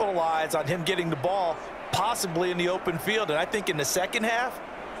capitalize on him getting the ball possibly in the open field. And I think in the second half,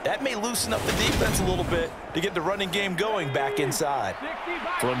 that may loosen up the defense a little bit to get the running game going back inside.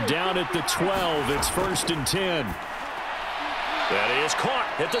 From down at the 12, it's 1st and 10. That is caught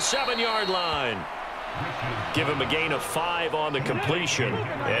at the 7-yard line. Give him a gain of 5 on the completion,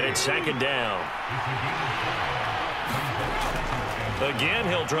 and it's 2nd down. Again,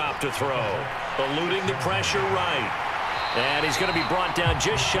 he'll drop to throw, eluding the pressure right. And he's going to be brought down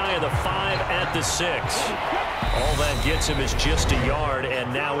just shy of the 5 at the 6. All that gets him is just a yard,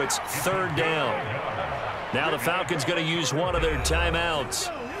 and now it's 3rd down. Now the Falcons going to use one of their timeouts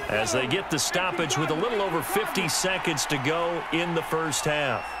as they get the stoppage with a little over 50 seconds to go in the first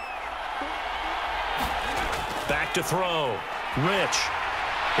half. Back to throw. Rich.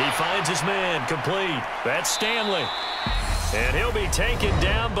 He finds his man complete. That's Stanley. And he'll be taken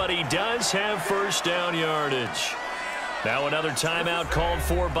down, but he does have first down yardage. Now another timeout called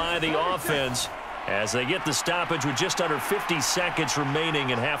for by the offense as they get the stoppage with just under 50 seconds remaining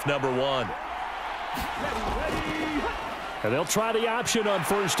in half number 1. And they'll try the option on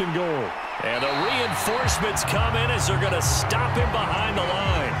 1st and goal. And the reinforcements come in as they're going to stop him behind the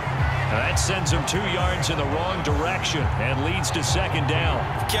line. That sends him 2 yards in the wrong direction and leads to 2nd down.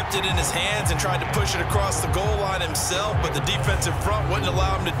 Kept it in his hands and tried to push it across the goal line himself, but the defensive front wouldn't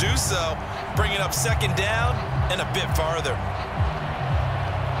allow him to do so, bringing up 2nd down and a bit farther.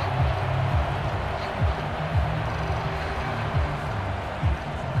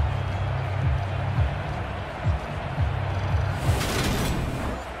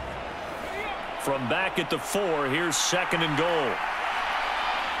 From back at the 4, here's 2nd and goal.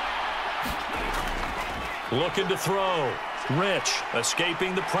 Looking to throw. Rich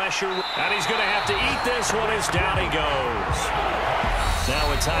escaping the pressure. And he's going to have to eat this one as down he goes.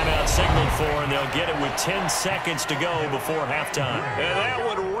 Now a timeout signaled for, and they'll get it with 10 seconds to go before halftime. And that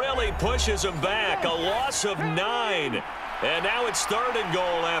one really pushes him back. A loss of 9. And now it's 3rd and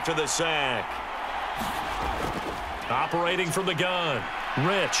goal after the sack. Operating from the gun.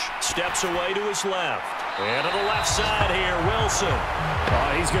 Rich steps away to his left. And to the left side here, Wilson.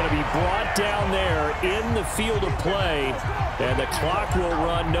 He's going to be brought down there in the field of play. And the clock will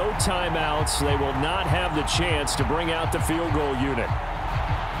run, no timeouts. They will not have the chance to bring out the field goal unit.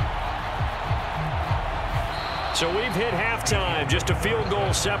 So we've hit halftime. Just a field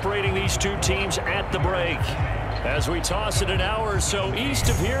goal separating these two teams at the break. As we toss it an hour or so east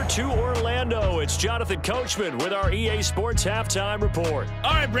of here to Orlando, it's Jonathan Coachman with our EA Sports Halftime Report.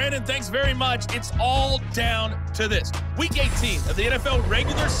 All right, Brandon, thanks very much. It's all down to this. Week 18 of the NFL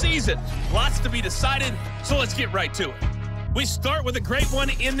regular season. Lots to be decided, so let's get right to it. We start with a great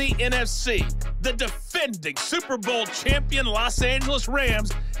one in the NFC. The defending Super Bowl champion Los Angeles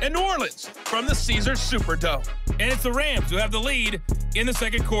Rams and New Orleans from the Caesars Superdome. And it's the Rams who have the lead in the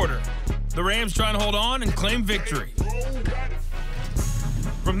 2nd quarter. The Rams trying to hold on and claim victory.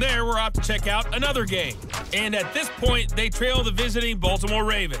 From there, we're off to check out another game. And at this point, they trail the visiting Baltimore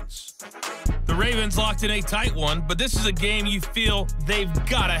Ravens. The Ravens locked in a tight one, but this is a game you feel they've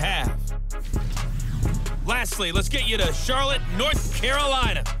got to have. Lastly, let's get you to Charlotte, North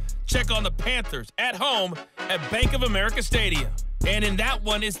Carolina. Check on the Panthers at home at Bank of America Stadium. And in that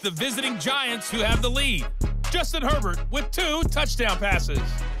one, it's the visiting Giants who have the lead. Justin Herbert with 2 touchdown passes.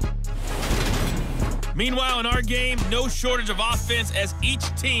 Meanwhile, in our game, no shortage of offense as each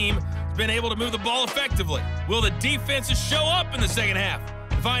team has been able to move the ball effectively. Will the defenses show up in the 2nd half?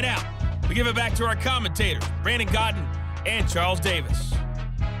 To find out, we give it back to our commentators, Brandon Godden and Charles Davis.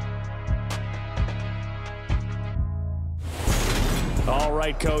 All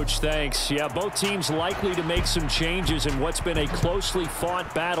right, Coach, thanks. Yeah, both teams likely to make some changes in what's been a closely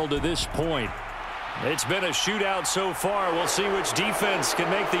fought battle to this point. It's been a shootout so far. We'll see which defense can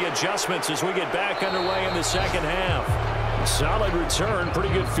make the adjustments as we get back underway in the 2nd half. Solid return, pretty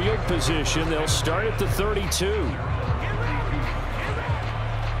good field position. They'll start at the 32.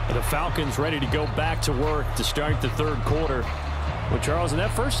 The Falcons ready to go back to work to start the 3rd quarter. Well, Charles, in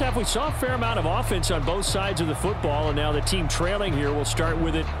that first half, we saw a fair amount of offense on both sides of the football, and now the team trailing here will start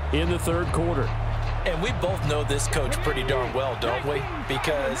with it in the 3rd quarter. And we both know this coach pretty darn well, don't we?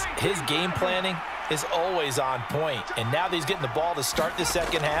 Because his game planning is always on point. And now that he's getting the ball to start the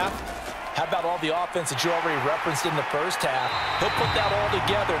 2nd half, how about all the offense that you already referenced in the first half? He'll put that all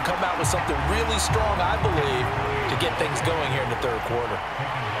together and come out with something really strong, I believe, to get things going here in the 3rd quarter.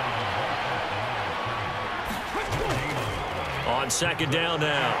 On 2nd down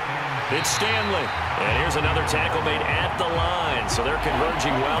now, it's Stanley. And here's another tackle made at the line. So they're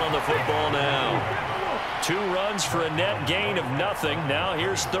converging well on the football now. 2 runs for a net gain of nothing. Now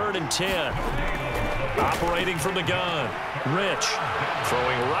here's 3rd and 10. Operating from the gun. Rich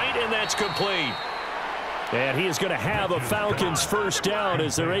throwing right, and that's complete. And he is going to have a Falcons 1st down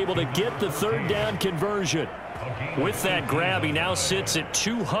as they're able to get the 3rd down conversion. With that grab, he now sits at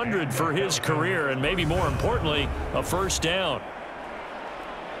 200 for his career, and maybe more importantly, a 1st down.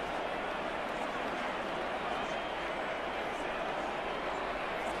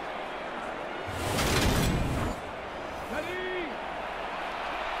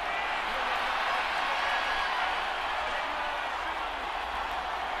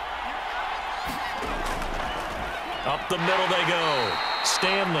 Up the middle they go.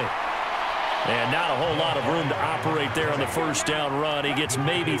 Stanley. And not a whole lot of room to operate there on the 1st down run. He gets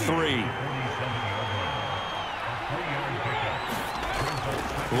maybe 3.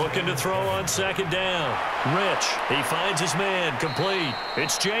 Looking to throw on 2nd down. Rich, he finds his man, complete.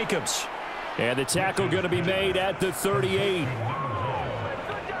 It's Jacobs. And the tackle going to be made at the 38.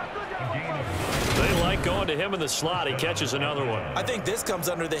 They like going to him in the slot. He catches another one. I think this comes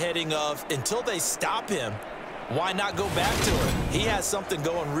under the heading of, until they stop him, Why not go back to it? He has something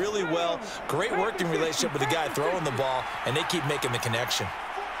going really well. Great working relationship with the guy throwing the ball, and they keep making the connection.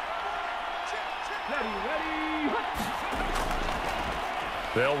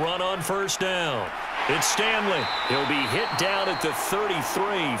 They'll run on first down. It's Stanley. He'll be hit down at the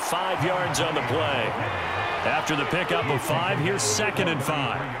 33, 5 yards on the play. After the pickup of 5, here's 2nd and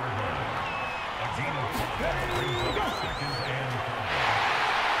 5.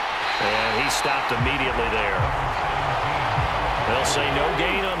 And he stopped immediately there. They'll say no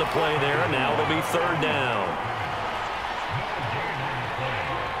gain on the play there. Now it'll be 3rd down.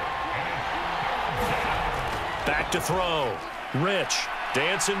 Back to throw. Rich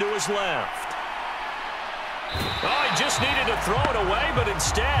dancing to his left. Oh, he just needed to throw it away, but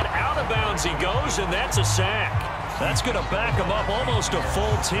instead, out of bounds he goes, and that's a sack. That's going to back him up almost a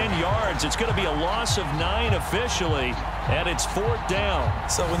full 10 yards. It's going to be a loss of 9 officially, and it's 4th down.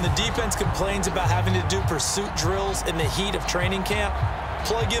 So when the defense complains about having to do pursuit drills in the heat of training camp,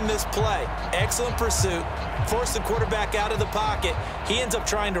 plug in this play. Excellent pursuit. Force the quarterback out of the pocket. He ends up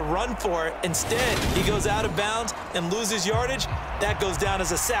trying to run for it. Instead, he goes out of bounds and loses yardage. That goes down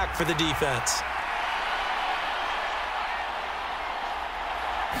as a sack for the defense.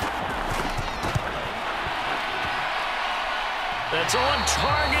 That's on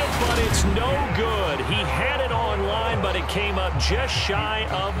target, but it's no good. He had it on line, but it came up just shy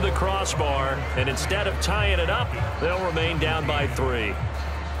of the crossbar. And instead of tying it up, they'll remain down by 3.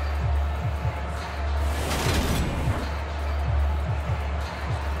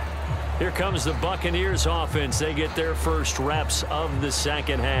 Here comes the Buccaneers offense. They get their first reps of the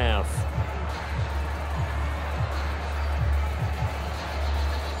second half.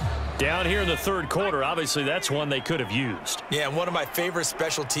 Down here in the 3rd quarter, obviously that's one they could have used. Yeah, and one of my favorite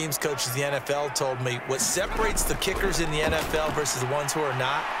special teams coaches in the NFL told me what separates the kickers in the NFL versus the ones who are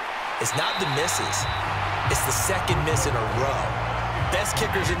not is not the misses. It's the second miss in a row. Best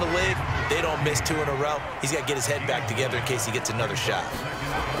kickers in the league, they don't miss 2 in a row. He's got to get his head back together in case he gets another shot.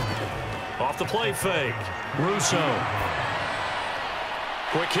 Off the play fake, Russo.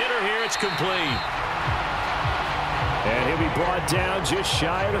 Quick hitter here, it's complete. And he'll be brought down just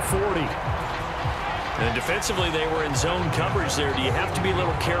shy of the 40. And defensively, they were in zone coverage there. Do you have to be a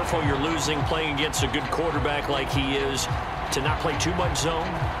little careful you're losing playing against a good quarterback like he is to not play too much zone?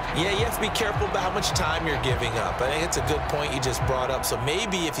 Yeah, you have to be careful about how much time you're giving up. I think it's a good point you just brought up. So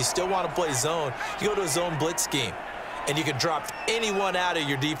maybe if you still want to play zone, you go to a zone blitz scheme. And you can drop anyone out of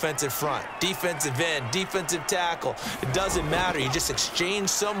your defensive front. Defensive end, defensive tackle. It doesn't matter. You just exchange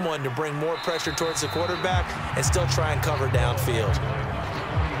someone to bring more pressure towards the quarterback and still try and cover downfield.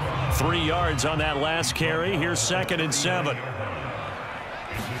 3 yards on that last carry. Here's 2nd and 7.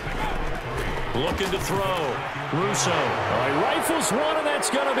 Looking to throw. Russo. He rifles one, and that's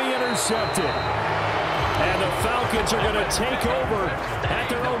going to be intercepted. And the Falcons are going to take over at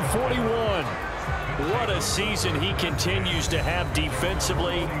their own 41. What a season he continues to have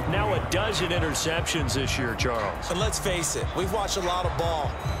defensively. Now a dozen interceptions this year, Charles. And let's face it, we've watched a lot of ball.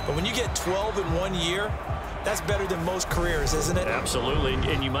 But when you get 12 in 1 year, that's better than most careers, isn't it? Absolutely,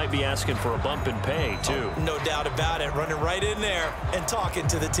 and you might be asking for a bump in pay, too. Oh, no doubt about it. Running right in there and talking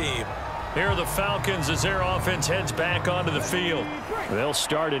to the team. Here are the Falcons as their offense heads back onto the field. They'll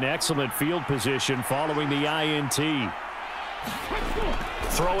start in excellent field position following the INT.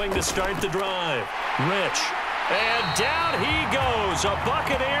 Throwing to start the drive. Rich. And down he goes. A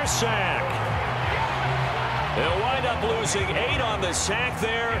Buccaneer sack. They'll wind up losing 8 on the sack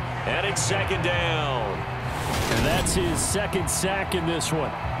there, and it's 2nd down. And that's his 2nd sack in this one.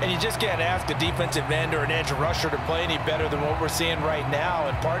 And you just can't ask a defensive end or an edge rusher to play any better than what we're seeing right now.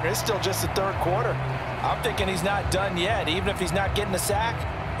 And, partner, it's still just the 3rd quarter. I'm thinking he's not done yet. Even if he's not getting a sack,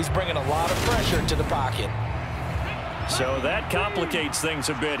 he's bringing a lot of pressure into the pocket. So that complicates things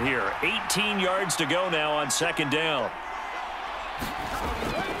a bit here. 18 yards to go now on 2nd down.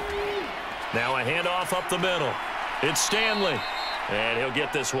 Now a handoff up the middle. It's Stanley. And he'll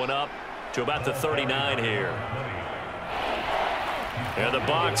get this one up to about the 39 here. And the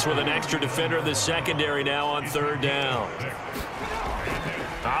box with an extra defender in the secondary now on 3rd down.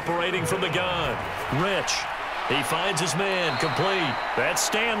 Operating from the gun. Rich. He finds his man. Complete. That's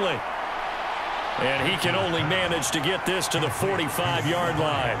Stanley. And he can only manage to get this to the 45-yard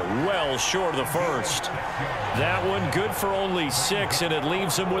line, well short of the 1st. That one good for only 6, and it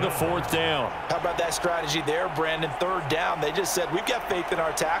leaves him with a 4th down. How about that strategy there, Brandon? 3rd down, they just said, we've got faith in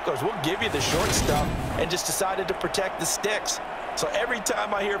our tacklers. We'll give you the short stuff, and just decided to protect the sticks. So every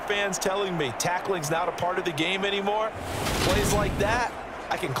time I hear fans telling me tackling's not a part of the game anymore, plays like that,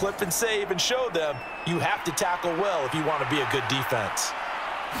 I can clip and save and show them you have to tackle well if you want to be a good defense.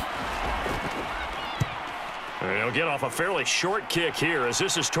 They'll get off a fairly short kick here as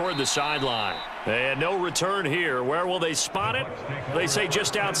this is toward the sideline. And no return here. Where will they spot it? They say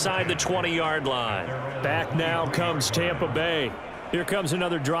just outside the 20-yard line. Back now comes Tampa Bay. Here comes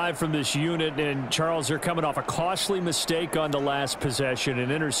another drive from this unit, and Charles, they're coming off a costly mistake on the last possession,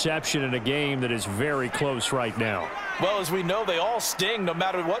 an interception in a game that is very close right now. Well, as we know, they all sting no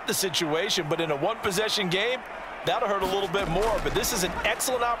matter what the situation, but in a one-possession game, that'll hurt a little bit more. But this is an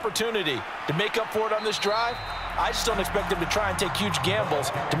excellent opportunity to make up for it on this drive. I just don't expect them to try and take huge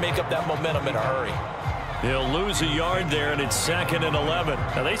gambles to make up that momentum in a hurry. He'll lose a yard there, and it's 2nd and 11.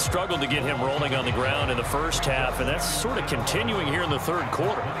 Now, they struggled to get him rolling on the ground in the first half, and that's sort of continuing here in the third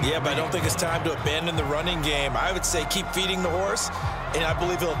quarter. Yeah, but I don't think it's time to abandon the running game. I would say keep feeding the horse, and I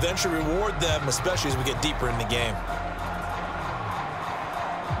believe he'll eventually reward them, especially as we get deeper in the game.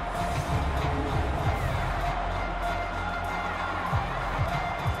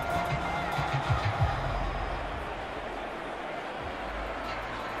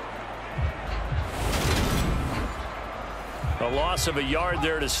 A loss of a yard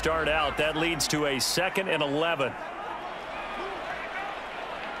there to start out. That leads to a 2nd and 11.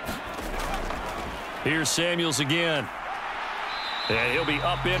 Here's Samuels again. And he'll be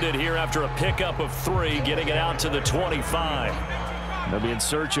upended here after a pickup of 3, getting it out to the 25. They'll be in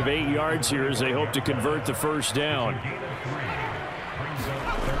search of 8 yards here as they hope to convert the first down.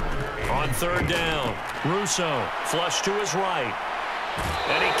 On 3rd down, Russo flush to his right.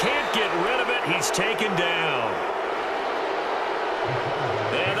 And he can't get rid of it. He's taken down.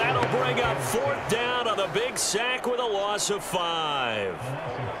 And that'll bring up 4th down on the big sack with a loss of 5.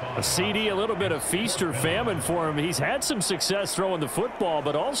 A CD, a little bit of feast or famine for him. He's had some success throwing the football,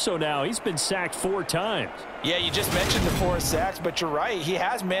 but also now he's been sacked 4 times. Yeah, you just mentioned the 4 sacks, but you're right. He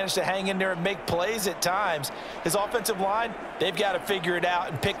has managed to hang in there and make plays at times. His offensive line, they've got to figure it out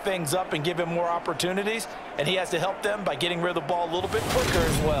and pick things up and give him more opportunities, and he has to help them by getting rid of the ball a little bit quicker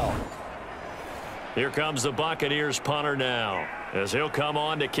as well. Here comes the Buccaneers punter now, as he'll come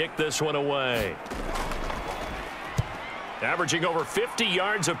on to kick this one away. Averaging over 50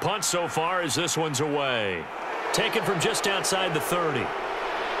 yards of punt so far as this one's away. Taken from just outside the 30.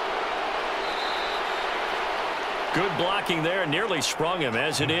 Good blocking there, nearly sprung him.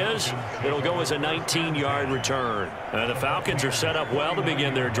 As it is, it'll go as a 19-yard return. The Falcons are set up well to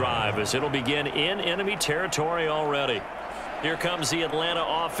begin their drive as it'll begin in enemy territory already. Here comes the Atlanta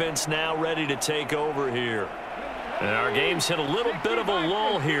offense now ready to take over here. And our game's hit a little bit of a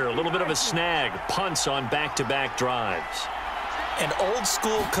lull here, a little bit of a snag. Punts on back-to-back drives. And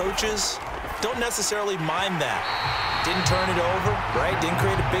old-school coaches don't necessarily mind that. Didn't turn it over, right? Didn't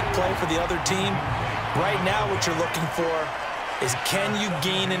create a big play for the other team. Right now what you're looking for is can you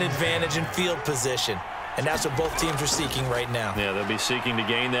gain an advantage in field position? And that's what both teams are seeking right now. Yeah, they'll be seeking to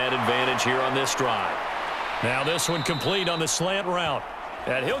gain that advantage here on this drive. Now this one complete on the slant route.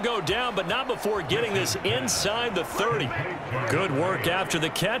 And he'll go down, but not before getting this inside the 30. Good work after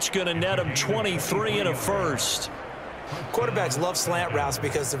the catch. Going to net him 23 and a first. Quarterbacks love slant routes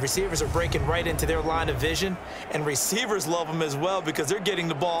because the receivers are breaking right into their line of vision. And receivers love them as well because they're getting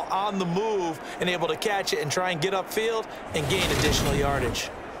the ball on the move and able to catch it and try and get upfield and gain additional yardage.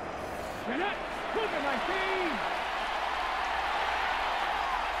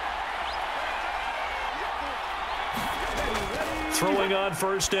 Throwing on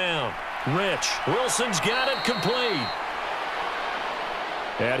first down. Rich. Wilson's got it complete.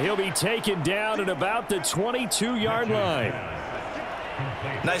 And he'll be taken down at about the 22-yard line.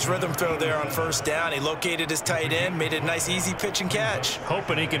 Nice rhythm throw there on first down. He located his tight end, made it a nice easy pitch and catch.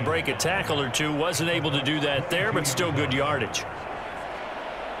 Hoping he can break a tackle or two. Wasn't able to do that there, but still good yardage.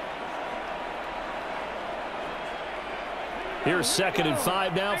 Here's 2nd and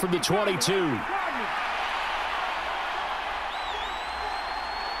 5 now from the 22.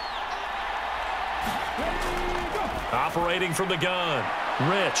 Operating from the gun,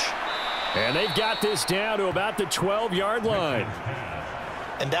 Rich. And they've got this down to about the 12-yard line.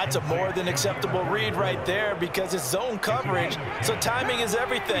 And that's a more than acceptable read right there because it's zone coverage, so timing is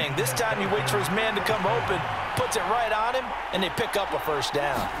everything. This time he waits for his man to come open, puts it right on him, and they pick up a first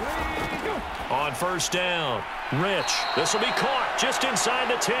down. On first down, Rich. This will be caught just inside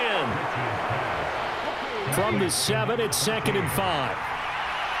the 10. From the 7, it's 2nd and 5.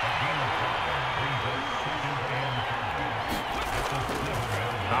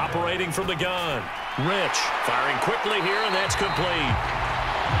 Operating from the gun. Rich firing quickly here, and that's complete.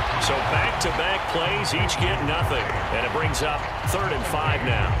 So back-to-back plays, each get nothing. And it brings up 3rd and 5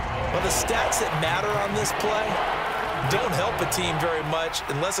 now. Well, the stats that matter on this play don't help a team very much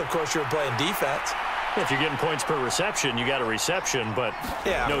unless, of course, you're playing defense. If you're getting points per reception, you got a reception, but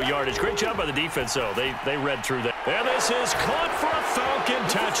no yardage. Great job by the defense, though. They read through that. And this is caught for a Falcon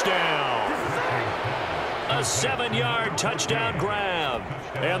touchdown. A 7-yard touchdown grab.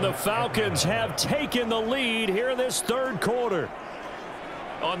 And the Falcons have taken the lead here in this third quarter.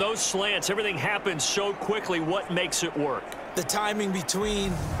 On those slants, everything happens so quickly. What makes it work? The timing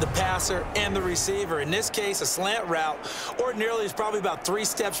between the passer and the receiver. In this case, a slant route ordinarily is probably about 3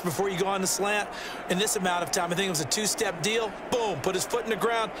 steps before you go on the slant. In this amount of time, I think it was a 2-step deal. Boom, put his foot in the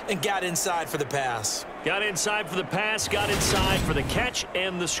ground and got inside for the pass. Got inside for the pass, got inside for the catch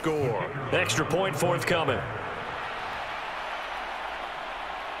and the score. Extra point forthcoming.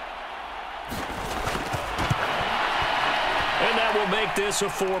 And that will make this a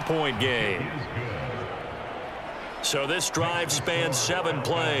 4-point game. So this drive spans 7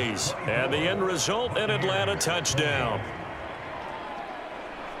 plays, and the end result, an Atlanta touchdown.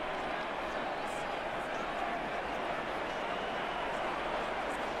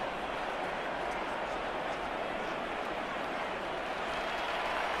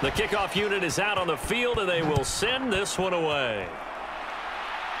 The kickoff unit is out on the field, and they will send this one away.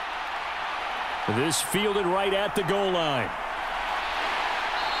 This fielded right at the goal line.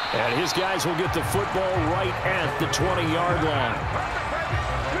 And his guys will get the football right at the 20-yard line.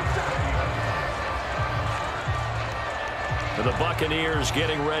 And the Bucaneers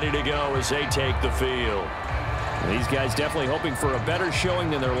getting ready to go as they take the field. These guys definitely hoping for a better showing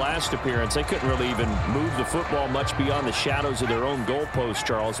than their last appearance. They couldn't really even move the football much beyond the shadows of their own goalpost,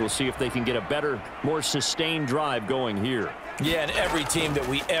 Charles. We'll see if they can get a better, more sustained drive going here. Yeah, and every team that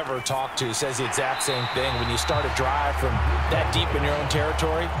we ever talk to says the exact same thing. When you start a drive from that deep in your own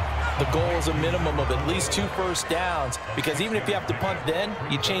territory, the goal is a minimum of at least 2 first downs, because even if you have to punt then,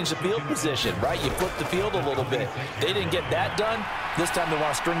 you change the field position, right? You flip the field a little bit. They didn't get that done. This time they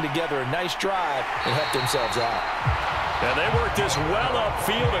want to string together a nice drive and help themselves out. And they work this well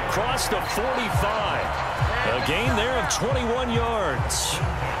upfield across the 45. A gain there of 21 yards.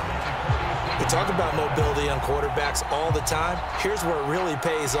 We talk about mobility on quarterbacks all the time. Here's where it really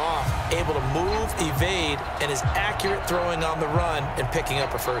pays off. Able to move, evade, and is accurate throwing on the run and picking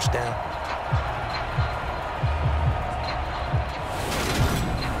up a first down.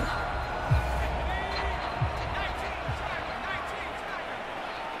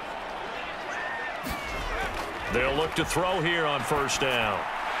 They'll look to throw here on first down.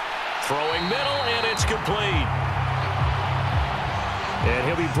 Throwing middle, and it's complete. And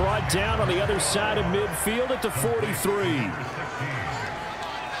he'll be brought down on the other side of midfield at the 43.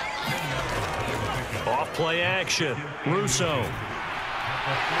 Off play action. Russo.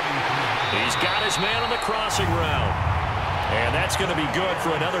 He's got his man on the crossing route. And that's going to be good for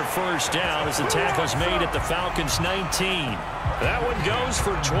another first down as the tackle's made at the Falcons' 19. That one goes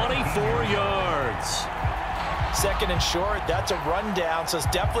for 24 yards. Second and short, that's a rundown, so it's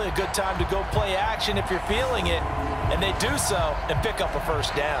definitely a good time to go play action if you're feeling it. And they do so and pick up a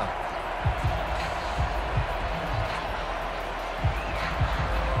first down.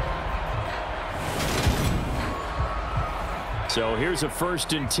 So here's a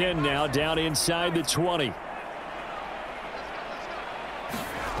 1st and 10 now, down inside the 20.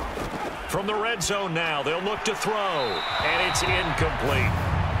 From the red zone now, they'll look to throw, and it's incomplete.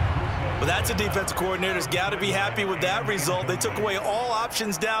 Well, that's a defensive coordinator's got to be happy with that result. They took away all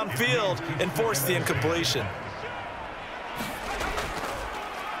options downfield and forced the incompletion.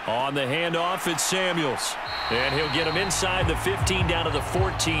 On the handoff, it's Samuels. And he'll get him inside the 15 down to the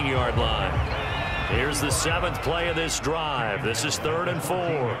 14-yard line. Here's the 7th play of this drive. This is 3rd and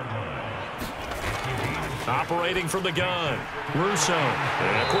 4. Operating from the gun, Russo.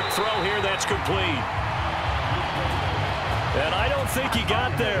 And a quick throw here, that's complete. And I don't think he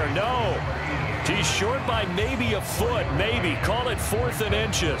got there, no. He's short by maybe a foot, maybe. Call it 4th and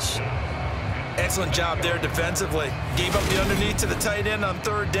inches. Excellent job there defensively. Gave up the underneath to the tight end on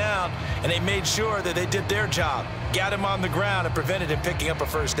 3rd down, and they made sure that they did their job. Got him on the ground and prevented him picking up a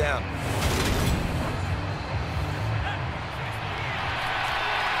first down.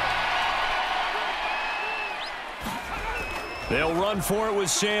 They'll run for it with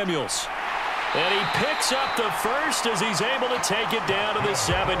Samuels. And he picks up the first as he's able to take it down to the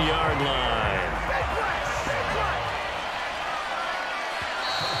 7-yard line.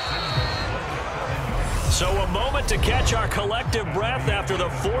 So a moment to catch our collective breath after the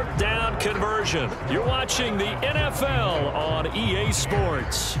 4th down conversion. You're watching the NFL on EA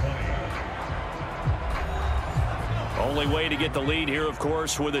Sports. Only way to get the lead here, of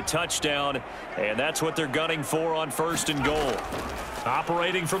course, with a touchdown, and that's what they're gunning for on 1st and goal.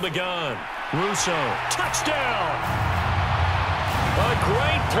 Operating from the gun, Russo, touchdown! A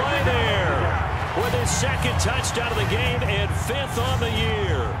great play there. with his second touchdown of the game and 5th on the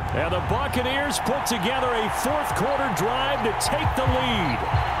year. And the Buccaneers put together a fourth-quarter drive to take the lead.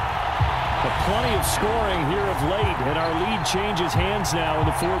 But plenty of scoring here of late, and our lead changes hands now in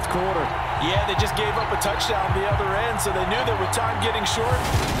the fourth quarter. Yeah, they just gave up a touchdown on the other end, so they knew that with time getting short,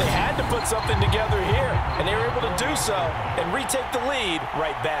 they had to put something together here, and they were able to do so and retake the lead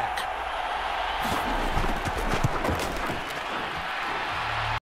right back.